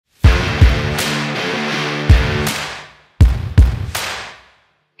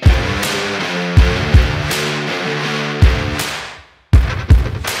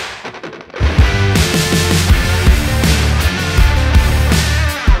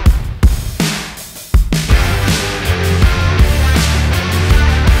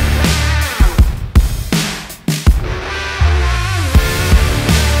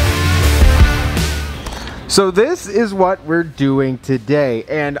So this is what we're doing today,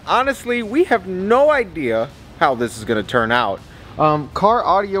 and honestly we have no idea how this is going to turn out. Car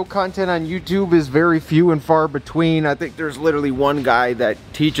audio content on YouTube is very few and far between. I think there's literally one guy that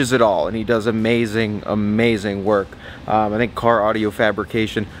teaches it all, and he does amazing work. I think Car Audio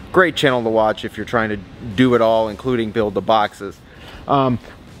Fabrication, great channel to watch if you're trying to do it all, including build the boxes.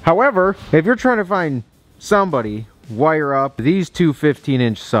 However, if you're trying to find somebody wire up these two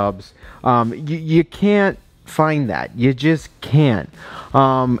 15-inch subs, you can't find that. You just can't.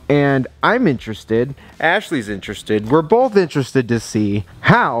 And I'm interested, Ashley's interested, we're both interested to see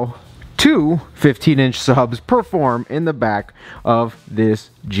how two 15-inch subs perform in the back of this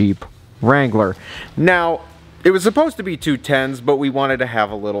Jeep Wrangler. Now, it was supposed to be two 10s, but we wanted to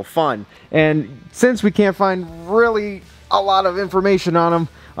have a little fun. And since we can't find really a lot of information on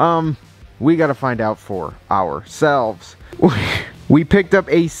them, we got to find out for ourselves. We picked up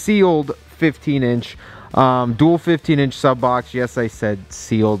a sealed 15-inch dual 15-inch sub box. Yes, I said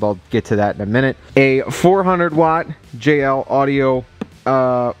sealed. I'll get to that in a minute. A 400 watt JL Audio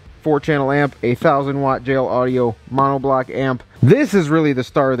 4-channel amp, a 1000 watt JL Audio monoblock amp. This is really the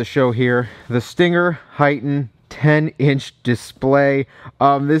star of the show here, the Stinger Heigh10 10-inch display.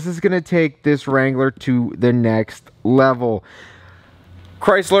 This is going to take this Wrangler to the next level.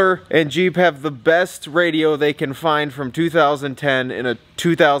 Chrysler and Jeep have the best radio they can find from 2010 in a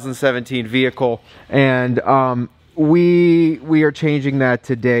 2017 vehicle, and we are changing that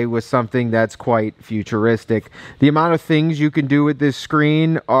today with something that's quite futuristic. The amount of things you can do with this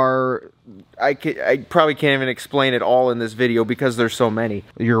screen are, I probably can't even explain it all in this video because there's so many.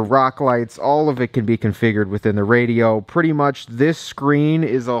 Your rock lights, all of it can be configured within the radio. Pretty much this screen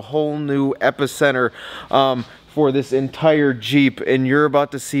is a whole new epicenter for this entire Jeep, and you're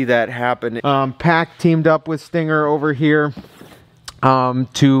about to see that happen. Pack teamed up with Stinger over here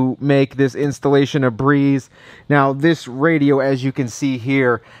to make this installation a breeze. Now this radio, as you can see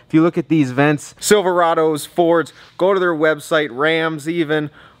here, if you look at these vents, Silverados, Fords, go to their website, Rams even,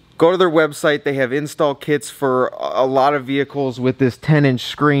 go to their website. They have install kits for a lot of vehicles with this 10-inch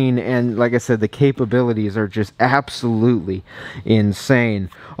screen, and like I said, the capabilities are just absolutely insane.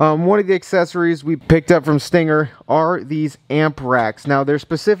 One of the accessories we picked up from Stinger are these amp racks. Now they're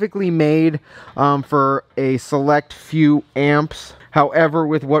specifically made for a select few amps. However,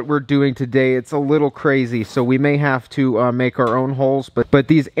 with what we're doing today, it's a little crazy, so we may have to make our own holes, but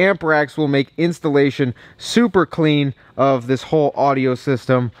these amp racks will make installation super clean of this whole audio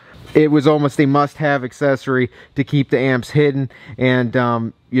system. It was almost a must-have accessory to keep the amps hidden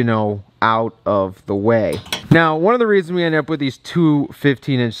and, you know, out of the way. Now, one of the reasons we ended up with these two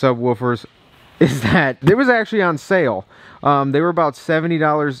 15-inch subwoofers is that they was actually on sale. They were about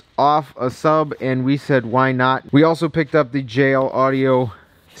 $70 off a sub, and we said, why not? We also picked up the JL Audio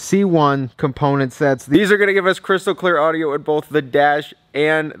C1 component sets. These are going to give us crystal clear audio at both the dash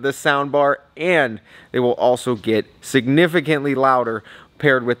and the soundbar, and they will also get significantly louder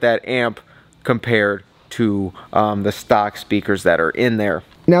paired with that amp compared to the stock speakers that are in there.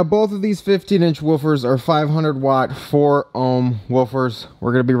 Now both of these 15-inch woofers are 500 watt 4 ohm woofers.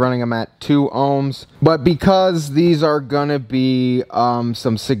 We're going to be running them at 2 ohms, but because these are going to be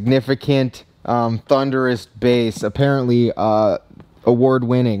some significant thunderous bass, apparently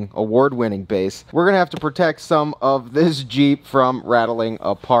award-winning bass, we're gonna have to protect some of this Jeep from rattling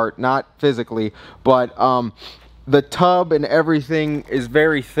apart. Not physically, but the tub and everything is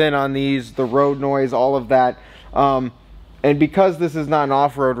very thin on these, the road noise, all of that. And because this is not an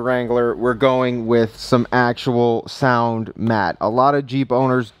off-road Wrangler, we're going with some actual sound mat. A lot of Jeep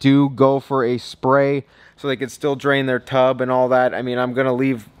owners do go for a spray so they can still drain their tub and all that. I mean, I'm gonna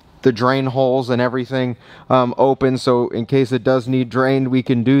leave the drain holes and everything open, so in case it does need drained, we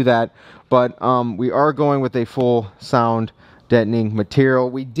can do that. But we are going with a full sound deadening material.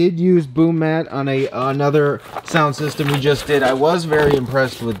 We did use boom mat on another sound system we just did. I was very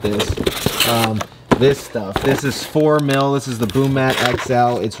impressed with this. This stuff. This is 4 mil. This is the Boom Mat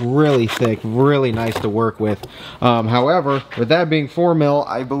XL. It's really thick, really nice to work with. However, with that being 4 mil,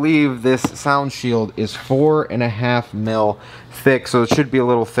 I believe this sound shield is 4.5 mil thick, so it should be a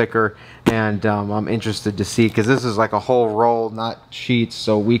little thicker. And I'm interested to see, because this is like a whole roll, not sheets,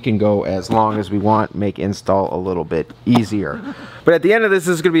 so we can go as long as we want, make install a little bit easier. But at the end of this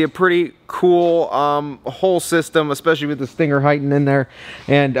is going to be a pretty cool whole system, especially with the Stinger Heigh10 in there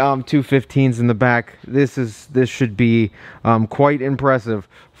and 2 15s in the back. This should be quite impressive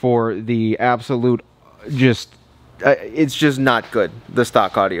for the absolute it's just not good. The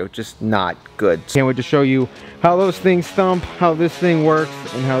stock audio, just not good. Can't wait to show you how those things thump, how this thing works,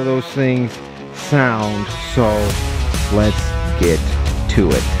 and how those things sound. So let's get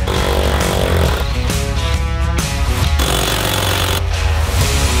to it.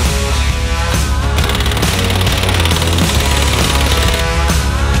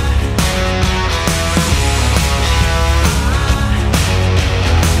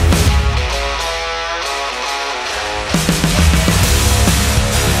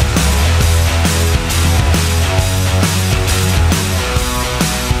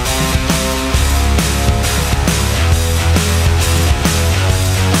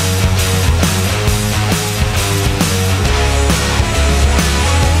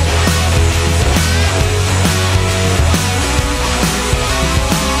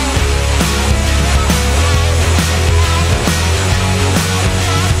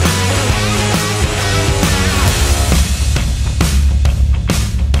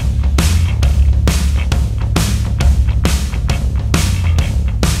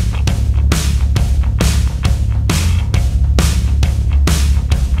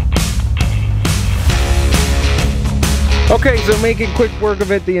 Okay, so making quick work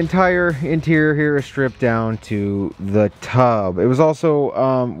of it, the entire interior here is stripped down to the tub. It was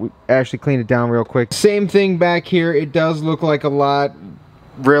also, we actually cleaned it down real quick. Same thing back here. It does look like a lot.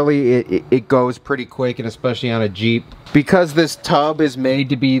 Really, it goes pretty quick, and especially on a Jeep. Because this tub is made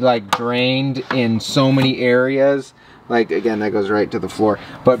to be like drained in so many areas, like again, that goes right to the floor.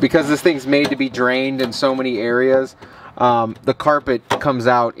 But because this thing's made to be drained in so many areas, the carpet comes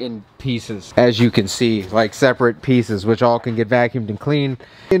out in pieces, as you can see, like separate pieces, which all can get vacuumed and cleaned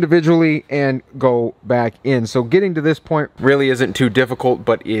individually and go back in. So getting to this point really isn't too difficult,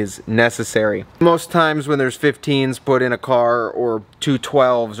 but is necessary. Most times when there's 15s put in a car, or 2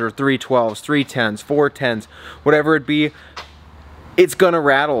 12s or 3 12s, 3 10s, 4 10s, whatever it be, it's gonna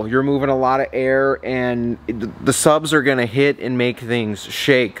rattle. You're moving a lot of air, and the subs are gonna hit and make things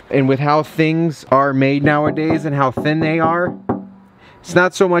shake. And with how things are made nowadays and how thin they are, it's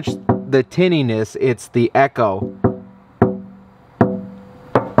not so much the tinniness, it's the echo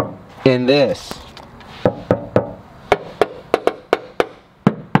in this.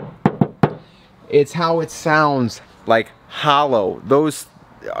 It's how it sounds like hollow.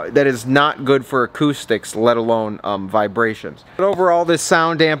 That is not good for acoustics, let alone vibrations. But overall, this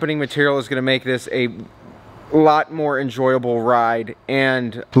sound dampening material is going to make this a lot more enjoyable ride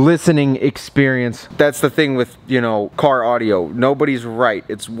and listening experience. That's the thing with, you know, car audio. Nobody's right.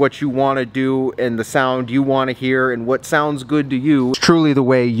 It's what you want to do and the sound you want to hear and what sounds good to you. It's truly the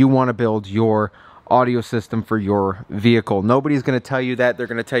way you want to build your audio system for your vehicle. Nobody's going to tell you that. They're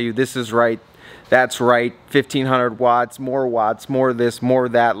going to tell you this is right, that's right, 1500 watts, more this, more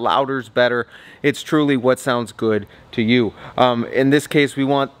that, louder's better. It's truly what sounds good to you. In this case, we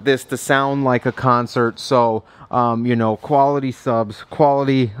want this to sound like a concert, so you know, quality subs,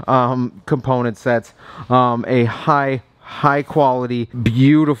 quality component sets, a high quality,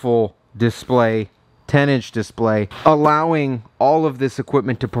 beautiful display, 10-inch display, allowing all of this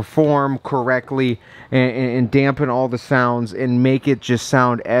equipment to perform correctly and dampen all the sounds and make it just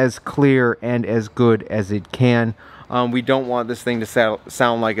sound as clear and as good as it can. We don't want this thing to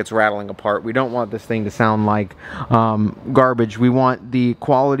sound like it's rattling apart. We don't want this thing to sound like garbage. We want the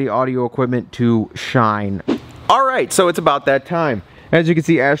quality audio equipment to shine. All right, so it's about that time. As you can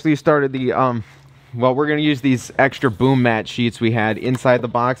see, Ashley started the well, we're going to use these extra boom mat sheets we had inside the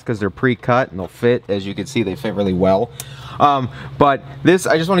box because they're pre-cut and they'll fit. As you can see, they fit really well. But this,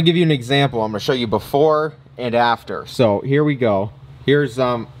 I just want to give you an example. I'm going to show you before and after. So here we go. Here's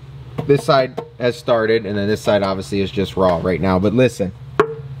this side has started, and then this side obviously is just raw right now. But listen.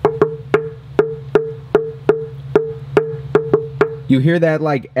 You hear that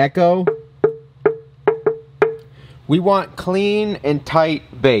like echo? We want clean and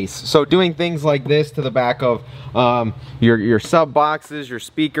tight bass. So doing things like this to the back of your sub boxes, your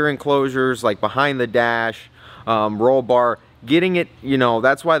speaker enclosures, like behind the dash, roll bar, getting it, you know,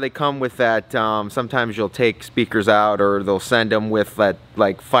 that's why they come with that, sometimes you'll take speakers out, or they'll send them with that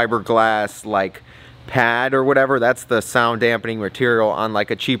like fiberglass like pad or whatever. That's the sound dampening material on like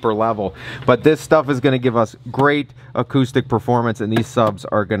a cheaper level. But this stuff is going to give us great acoustic performance, and these subs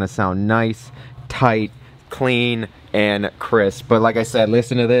are going to sound nice, tight, clean, and crisp. But like I said,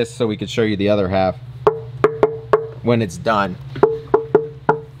 listen to this so we can show you the other half when it's done.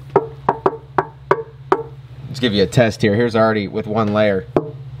 Let's give you a test here. Here's already with one layer.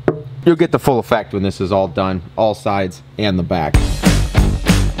 You'll get the full effect when this is all done, all sides and the back.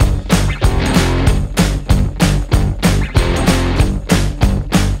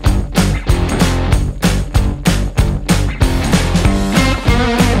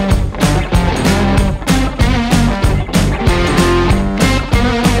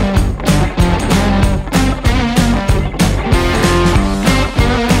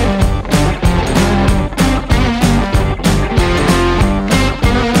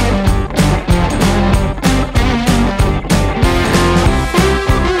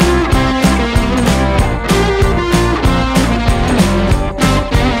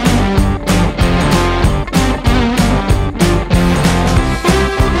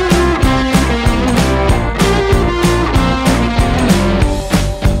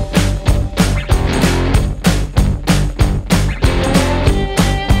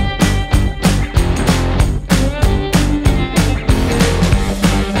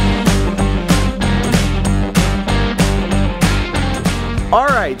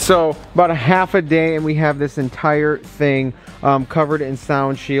 So about a half a day and we have this entire thing covered in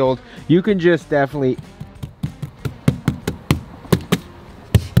Sound Shield. You can just definitely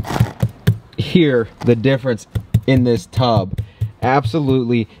hear the difference in this tub.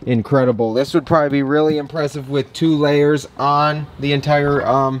 absolutely incredible. This would probably be really impressive with 2 layers on the entire,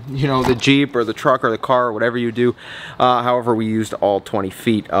 you know, the Jeep or the truck or the car or whatever you do. However, we used all 20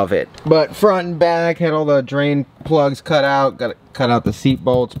 feet of it. But front and back, had all the drain plugs cut out, got to cut out the seat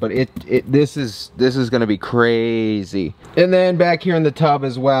bolts, but this is going to be crazy. And then back here in the tub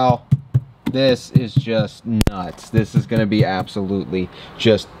as well, this is just nuts. This is going to be absolutely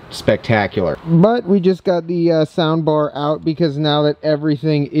just spectacular. But we just got the sound bar out because now that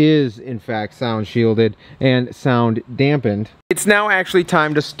everything is in fact sound shielded and sound dampened, it's now actually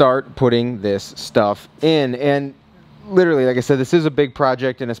time to start putting this stuff in. And literally, like I said, this is a big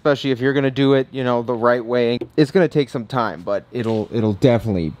project, and especially if you're going to do it, you know, the right way, it's going to take some time, but it'll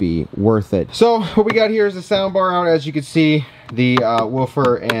definitely be worth it. So what we got here is the sound bar out. As you can see, the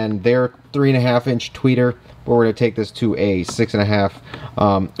woofer and their 3.5-inch tweeter, but we're going to take this to a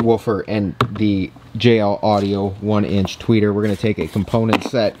 6.5 woofer and the JL Audio 1-inch tweeter. We're going to take a component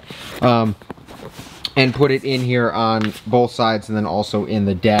set and put it in here on both sides and then also in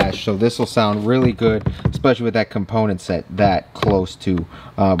the dash. So this will sound really good, especially with that component set that close to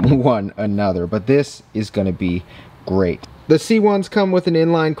one another. But this is going to be great. The C1s come with an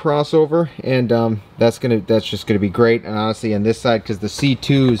inline crossover, and that's just gonna be great. And honestly, on this side, because the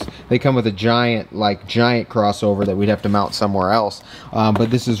C2s, they come with a giant crossover that we'd have to mount somewhere else.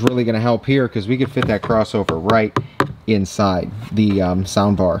 But this is really gonna help here because we could fit that crossover right inside the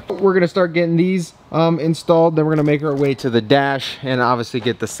soundbar. We're gonna start getting these installed. Then we're gonna make our way to the dash and obviously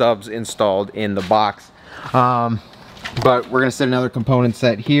get the subs installed in the box. But we're gonna set another component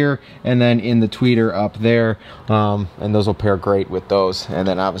set here and then in the tweeter up there, and those will pair great with those. And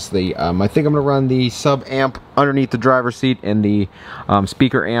then obviously I think I'm gonna run the sub amp underneath the driver's seat and the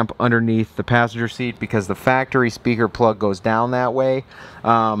speaker amp underneath the passenger seat, because the factory speaker plug goes down that way.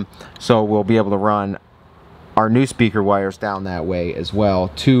 So we'll be able to run our new speaker wires down that way as well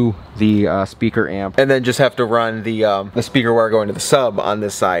to the speaker amp, and then just have to run the speaker wire going to the sub on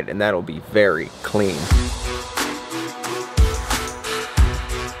this side, and that'll be very clean.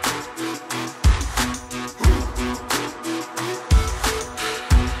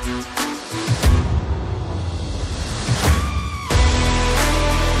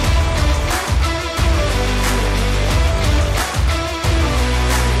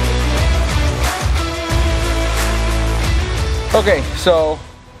 Okay, so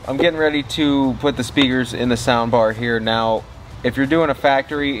I'm getting ready to put the speakers in the soundbar here. Now, if you're doing a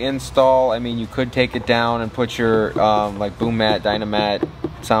factory install, I mean, you could take it down and put your like boom mat, dynamat,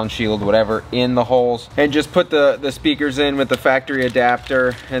 sound shield, whatever, in the holes, and just put the speakers in with the factory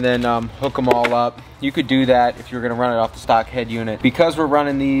adapter, and then hook them all up. You could do that if you're gonna run it off the stock head unit. Because we're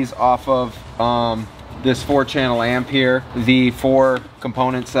running these off of this 4-channel amp here, the 4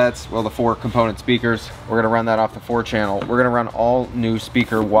 component sets, well, the 4 component speakers, we're gonna run that off the 4-channel. We're gonna run all new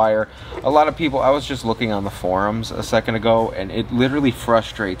speaker wire. A lot of people, I was just looking on the forums a second ago, and it literally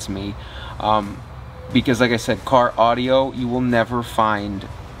frustrates me because, like I said, car audio, you will never find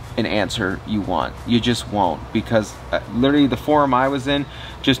an answer you want. You just won't, because literally the forum I was in,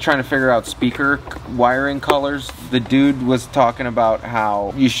 just trying to figure out speaker wiring colors, the dude was talking about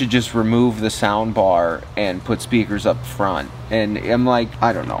how you should just remove the sound bar and put speakers up front. And I'm like,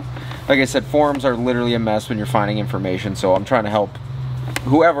 I don't know. Like I said, forums are literally a mess when you're finding information, so I'm trying to help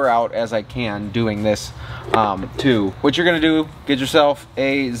whoever out as I can doing this too. What you're gonna do, get yourself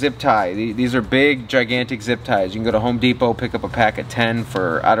a zip tie. These are big, gigantic zip ties. You can go to Home Depot, pick up a pack of 10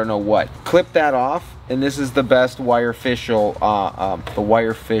 for I don't know what. Clip that off, and this is the best wire fish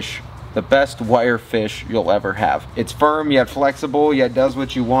the best wire fish you'll ever have. It's firm, yet flexible, yet does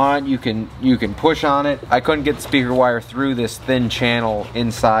what you want. You can push on it. I couldn't get the speaker wire through this thin channel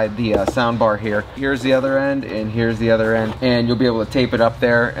inside the soundbar here. Here's the other end, and here's the other end, and you'll be able to tape it up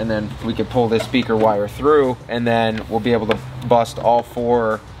there, and then we can pull this speaker wire through, and then we'll be able to bust all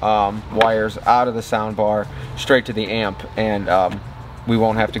 4 wires out of the soundbar straight to the amp, and we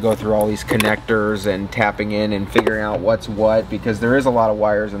won't have to go through all these connectors and tapping in and figuring out what's what, because there is a lot of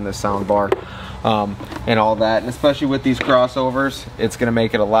wires in this sound bar and all that. And especially with these crossovers, it's going to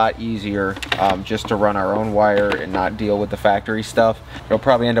make it a lot easier just to run our own wire and not deal with the factory stuff. It'll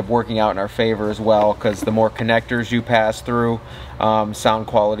probably end up working out in our favor as well, because the more connectors you pass through, sound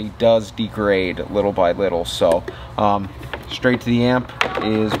quality does degrade little by little. So straight to the amp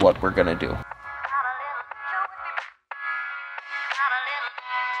is what we're going to do.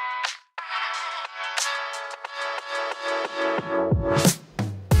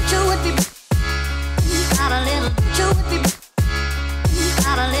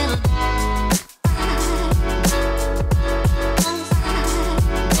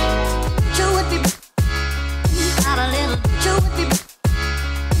 Would be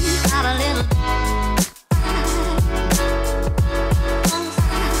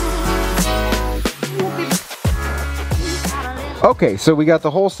Okay, so we got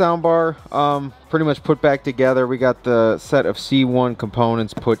the whole soundbar pretty much put back together. We got the set of C1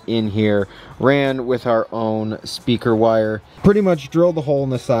 components put in here, ran with our own speaker wire. Pretty much drilled the hole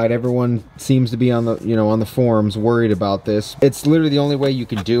in the side. Everyone seems to be on the, you know, on the forums worried about this. It's literally the only way you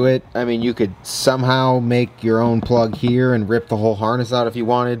can do it. I mean, you could somehow make your own plug here and rip the whole harness out if you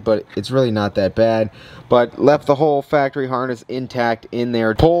wanted, but it's really not that bad. But left the whole factory harness intact in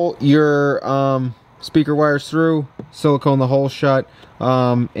there. Pull your speaker wires through, silicone the hole shut,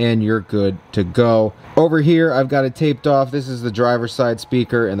 and you're good to go. Over here, I've got it taped off. This is the driver's side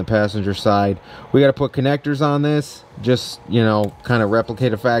speaker and the passenger side. We got to put connectors on this, just, you know, kind of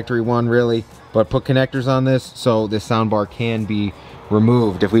replicate a factory one really, but put connectors on this so this soundbar can be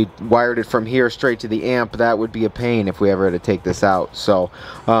removed. If we wired it from here straight to the amp, that would be a pain if we ever had to take this out. So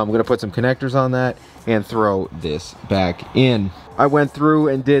I'm gonna put some connectors on that and throw this back in. I went through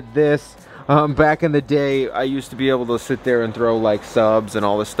and did this. Back in the day, I used to be able to sit there and throw like subs and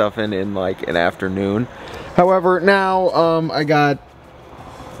all this stuff in like an afternoon. However, now I got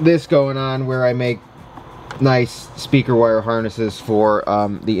this going on where I make nice speaker wire harnesses for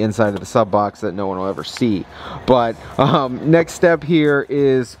the inside of the sub box that no one will ever see. But next step here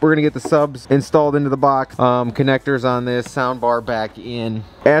is we're gonna get the subs installed into the box, connectors on this, soundbar back in.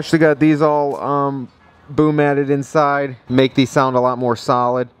 Ashley got these all boom matted inside, make these sound a lot more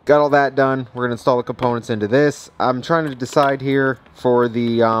solid. Got all that done. We're gonna install the components into this. I'm trying to decide here for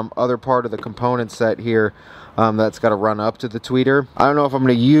the other part of the component set here that's got to run up to the tweeter. I don't know if I'm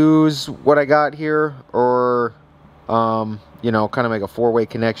gonna use what I got here or you know, kind of make a four-way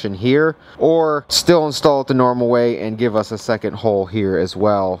connection here, or still install it the normal way and give us a second hole here as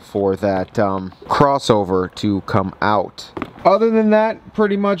well for that crossover to come out. Other than that,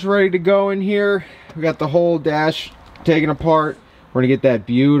 pretty much ready to go in here. We got the whole dash taken apart. We're gonna get that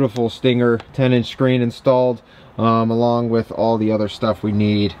beautiful Stinger 10-inch screen installed, along with all the other stuff we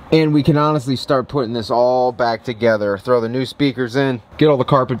need. And we can honestly start putting this all back together. Throw the new speakers in, get all the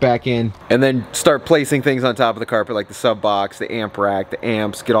carpet back in, and then start placing things on top of the carpet like the sub box, the amp rack, the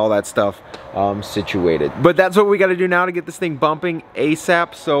amps, get all that stuff situated. But that's what we gotta do now to get this thing bumping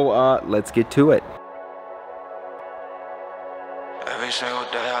ASAP, so let's get to it. Every single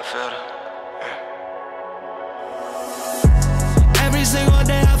day I feel it. Every single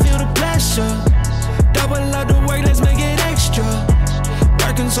day I feel the pressure. Double up the work, let's make it extra.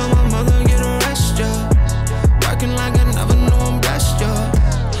 Working so my mother get a rest, yeah. Working like I never knew I'm blessed,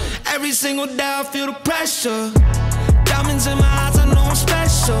 yeah. Every single day I feel the pressure. Diamonds in my eyes, I know I'm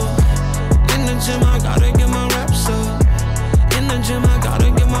special. In the gym, I gotta get my reps up. In the gym, I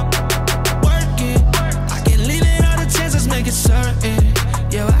gotta get my working. I can't leave it all the chances, make it certain.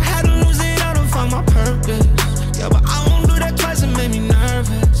 Yeah, I had to lose it all to find my purpose. Yeah, but I won't do that twice, it made me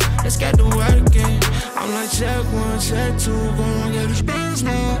nervous. Let's get to working. I'm like check one, check two, gon' get these things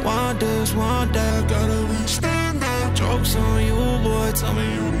now. Want this, want that, gotta be standard. Jokes on you, boy, tell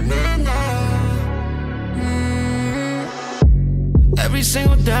me you the man now. Every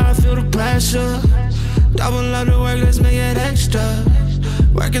single day I feel the pressure. Double up the work, let's make it extra.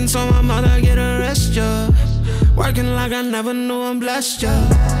 Working so my mother get a rest, yeah. Working like I never knew I'm blessed, yeah.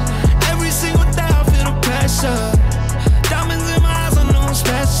 Every single day I feel the pressure. Diamonds in my eyes, I know I'm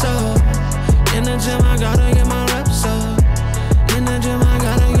special. In the gym, I gotta get my reps up. In the gym, I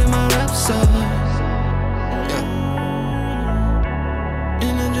gotta get my reps up. Yeah.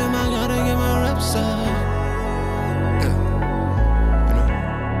 In the gym, I gotta get my reps up. Yeah. You know.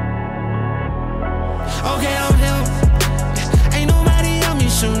 Okay, I'm him. Ain't nobody help me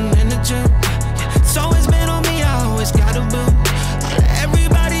shooting in the gym. It's always been on me, I always gotta build. I let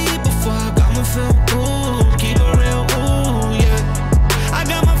everybody eat before I got my fill. Ooh, keep it real, ooh, yeah. I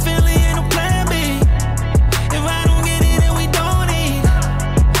got my family in a plan B. If I don't get it, then we don't eat.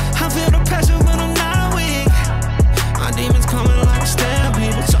 I feel the pressure, but I'm not weak. My demons coming like a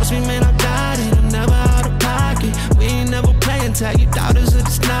stampede. But trust me, man, I got it. I'm never out of pocket. We ain't never playing tag. You doubters are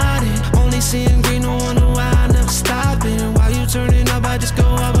just nodding. Only seeing green, no wonder why I never stop it. And while you turning up, I just go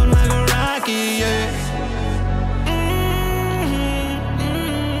up. I'm like a rocket, yeah.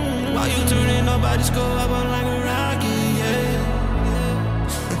 While you turning up, I just go up. I'm like a rocket, yeah.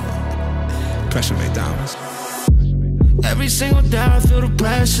 Pressure make diamonds. Every single day I feel the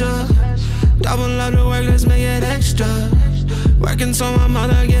pressure. Double up the work, let's make it extra. Working so my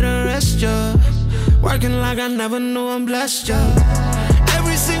mother get a rest, yeah. Working like I never knew I'm blessed, yeah.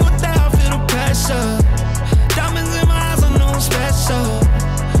 Every single day I feel the pressure. Diamonds in my eyes, I know I'm special.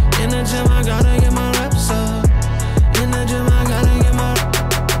 In the gym, I gotta get my reps up. In the gym, I gotta get my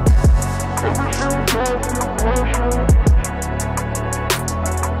every single day I feel the pressure.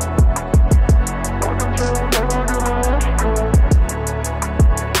 Working so I gotta get my rest up.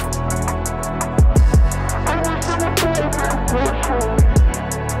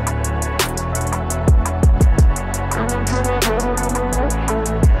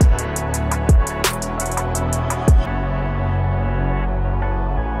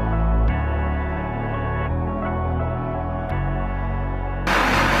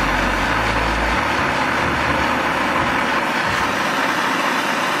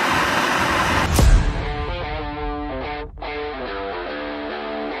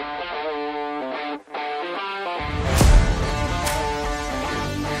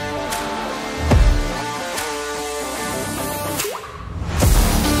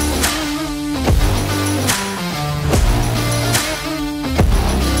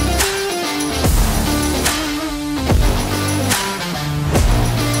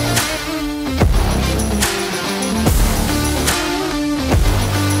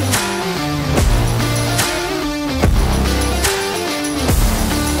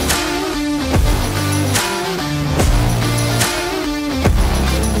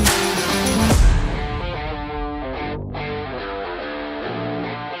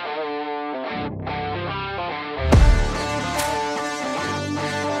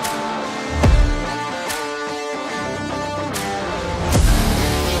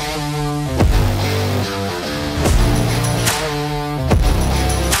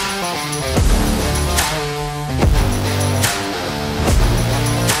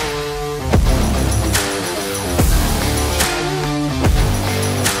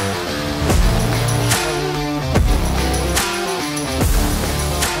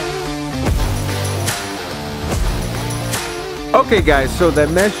 Okay guys, so that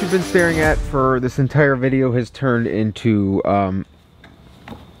mesh you've been staring at for this entire video has turned into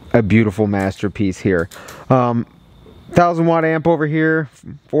a beautiful masterpiece here. 1000 watt amp over here,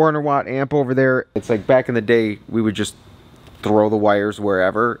 400 watt amp over there. It's like back in the day we would just throw the wires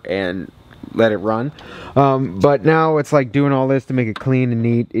wherever and let it run, but now it's like doing all this to make it clean and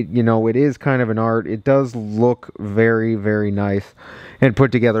neat. You know, it is kind of an art. It does look very, very nice and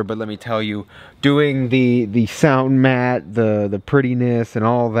put together, but let me tell you, doing the sound mat, the prettiness and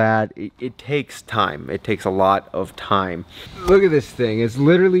all that, it takes time. It takes a lot of time. Look at this thing. It's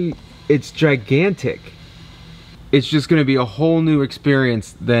literally, it's gigantic. It's just going to be a whole new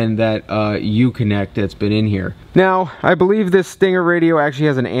experience than that Uconnect that's been in here. Now, I believe this Stinger radio actually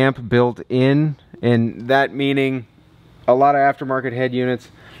has an amp built in, and that meaning a lot of aftermarket head units.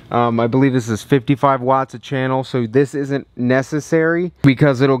 I believe this is 55 watts a channel, so this isn't necessary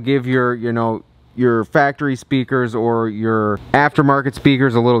because it'll give your, you know, your factory speakers or your aftermarket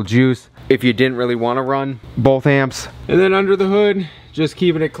speakers a little juice if you didn't really want to run both amps. And then under the hood, just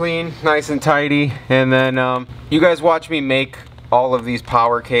keeping it clean, nice and tidy. And then you guys watch me make all of these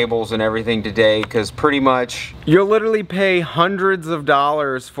power cables and everything today, because pretty much you'll literally pay hundreds of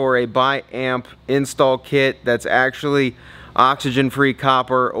dollars for a bi-amp install kit that's actually oxygen-free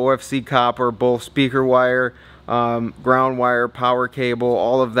copper, OFC copper, both speaker wire, ground wire, power cable,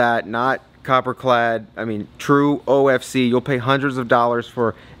 all of that, not copper clad, I mean true OFC. You'll pay hundreds of dollars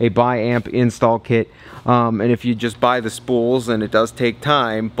for a bi-amp install kit, and if you just buy the spools, and it does take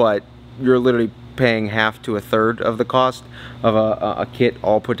time, but you're literally paying half to a third of the cost of a kit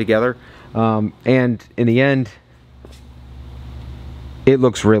all put together, and in the end it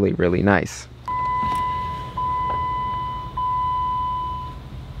looks really, really nice.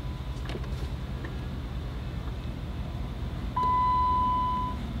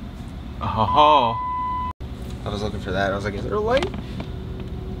 Oh, I was looking for that. I was like, is there a light?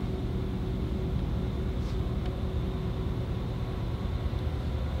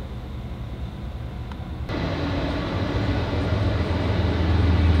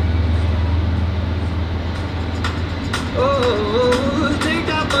 Oh, take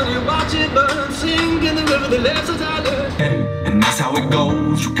that money, watch it burn, sing in the river, the lessons I learned. And that's how it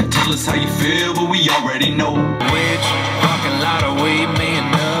goes. You can tell us how you feel, but we already know. Which parking lot are we, me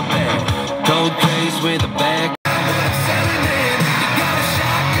and the back? Cold case with a bag.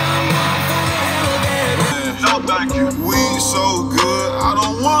 No thank you. Weed so good, I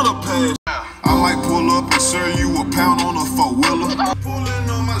don't wanna pay. I might pull up and serve you a pound on a four-wheeler. Pulling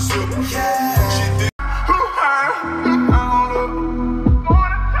on my zipper. She did.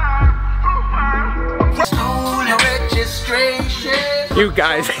 You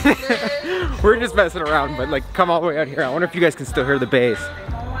guys, we're just messing around, but like, come all the way out here. I wonder if you guys can still hear the bass.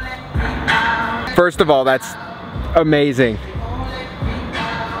 First of all, that's amazing.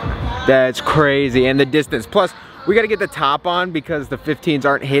 That's crazy, and the distance. Plus, we got to get the top on because the 15s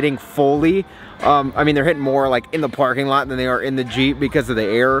aren't hitting fully. I mean, they're hitting more like in the parking lot than they are in the Jeep because of the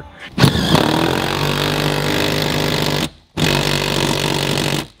air.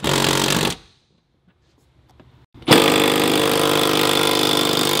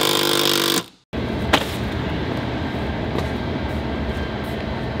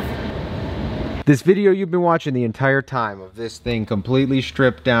 This video you've been watching the entire time of this thing completely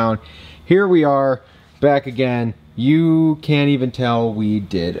stripped down. Here we are back again. You can't even tell we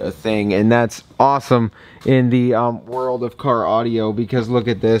did a thing, and that's awesome in the world of car audio, because look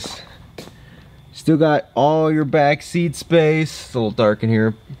at this. Still got all your back seat space. It's a little dark in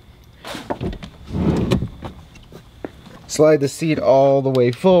here. Slide the seat all the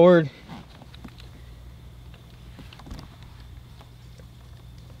way forward.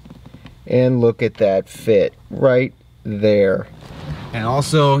 And look at that fit right there. And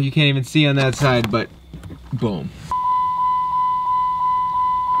also, you can't even see on that side, but boom.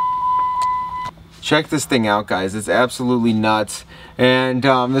 Check this thing out, guys. It's absolutely nuts. And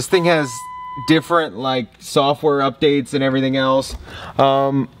this thing has different like software updates and everything else.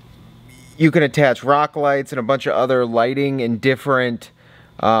 You can attach rock lights and a bunch of other lighting and different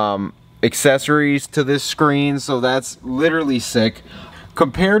accessories to this screen, so that's literally sick.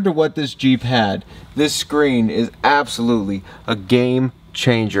 Compared to what this Jeep had, this screen is absolutely a game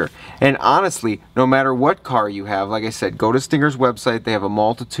changer. And honestly, no matter what car you have, like I said, go to Stinger's website. They have a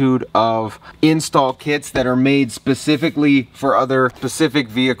multitude of install kits that are made specifically for other specific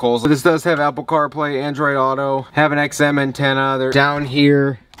vehicles. This does have Apple CarPlay, Android Auto, have an XM antenna. They're down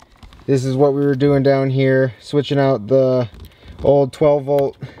here. This is what we were doing down here, switching out the old 12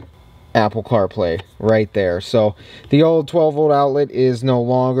 volt Apple CarPlay right there. So the old 12-volt outlet is no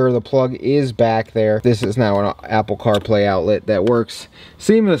longer, the plug is back there. This is now an Apple CarPlay outlet that works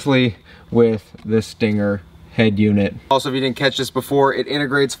seamlessly with the Stinger head unit. Also, if you didn't catch this before, it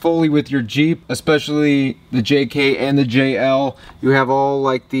integrates fully with your Jeep, especially the JK and the JL. You have all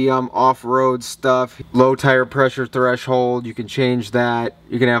like the off-road stuff, low tire pressure threshold, you can change that.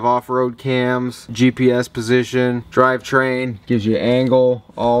 You can have off-road cams, GPS position, drivetrain, gives you angle,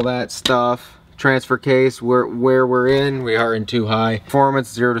 all that stuff. Transfer case, where we're in, we are in 2 high.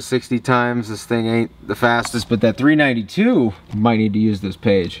 Performance 0 to 60 times. This thing ain't the fastest, but that 392 might need to use this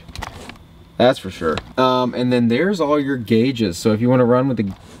page. That's for sure. And then there's all your gauges. So if you want to run with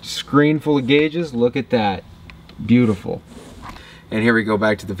a screen full of gauges, look at that. Beautiful. And here we go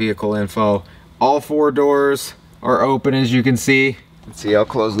back to the vehicle info. All 4 doors are open, as you can see. Let's see, I'll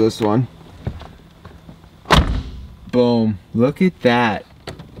close this one. Boom. Look at that.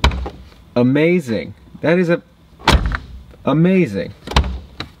 Amazing. That is amazing.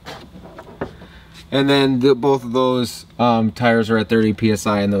 And then both of those tires are at 30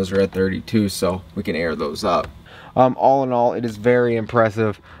 psi and those are at 32, so we can air those up. All in all, it is very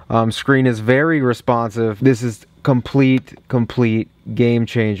impressive. Screen is very responsive. This is complete game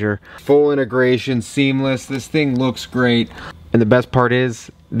changer. Full integration, seamless. This thing looks great. And the best part is,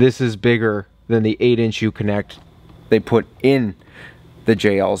 this is bigger than the 8-inch Uconnect they put in the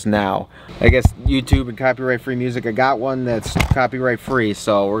JLs now. I guess YouTube and copyright free music, I got one that's copyright free,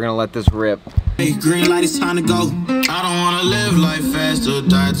 so we're gonna let this rip. Hey, green light, it's time to go. I don't wanna live life fast or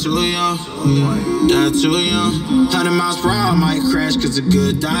die too young. Die too young. 100 miles per hour, might crash, cause the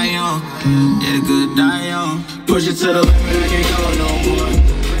good die young. Yeah, the good die young. Push it to the limit, I can't go no more.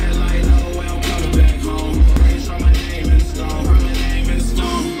 Red light, no way, I'm coming back home. Raise from my name in stone, from my name in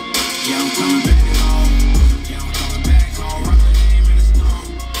stone. Yeah, I'm coming back home. Yeah, I'm coming back home. Write my name in the stone,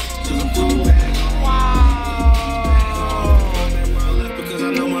 cause I'm coming back home. Wow. Because I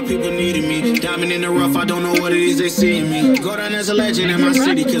know my people needed me. Diamond in the rough, I don't know what it is they see in me. Go down as a legend in my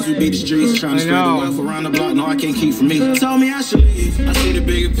city, cause we beat the streets. Trying to spread the wealth around the block, no, I can't keep from me. Told me I should leave. I see the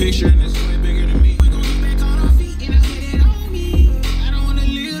bigger picture, and it's way bigger than me. We gon' get back on our feet, and I hit it on me. I don't wanna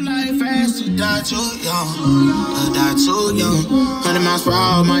live life fast or die too young. Or die too young. 100 miles per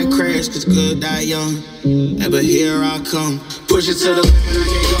hour, might crash, cause good die young. Yeah, but here I come. Push it to the limit, I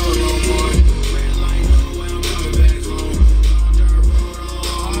can't go no more. Red light, no way, I'm coming back home. On dirt road,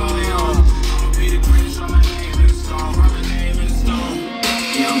 all my way home. I'ma be the greatest, write my name in the stone, write my name in the stone.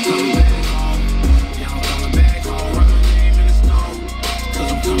 Yeah, I'm coming back home. Yeah, I'm coming back home, write my name in the stone. Cause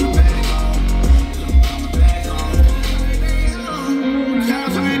I'm coming back home. I'm coming back home. Yeah,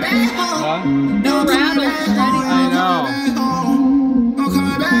 I'm coming back home. What? No rattles. I know. I'm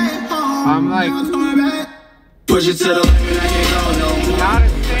coming back home. I'm like, I'm coming back. Push it to the limit, I can't go no more. not a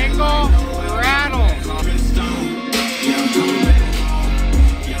single rattle. Yeah, I'm coming back home.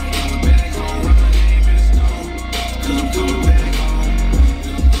 Yeah, I'm coming back home. Write my name in the stone. Cause I'm coming back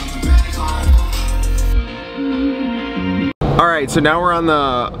home. All right, so now we're on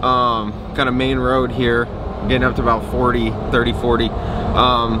the kind of main road here, getting up to about 30, 40.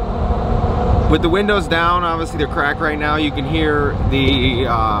 With the windows down, obviously they're cracked right now. You can hear the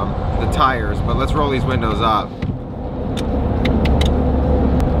tires, but let's roll these windows up.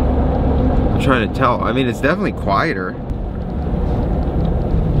 I'm trying to tell. I mean, it's definitely quieter.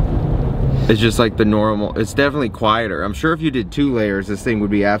 It's just like the normal. It's definitely quieter. I'm sure if you did 2 layers, this thing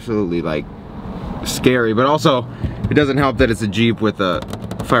would be absolutely like scary. But also, it doesn't help that it's a Jeep with a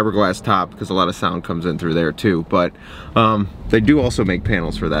fiberglass top, because a lot of sound comes in through there too. But they do also make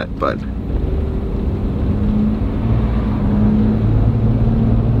panels for that. But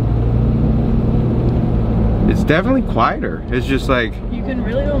it's definitely quieter. It's just like, you can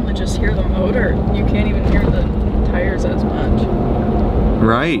really only just hear the motor. You can't even hear the tires as much.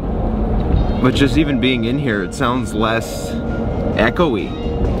 right. But just even being in here, it sounds less echoey.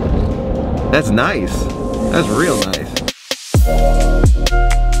 That's nice. That's real nice.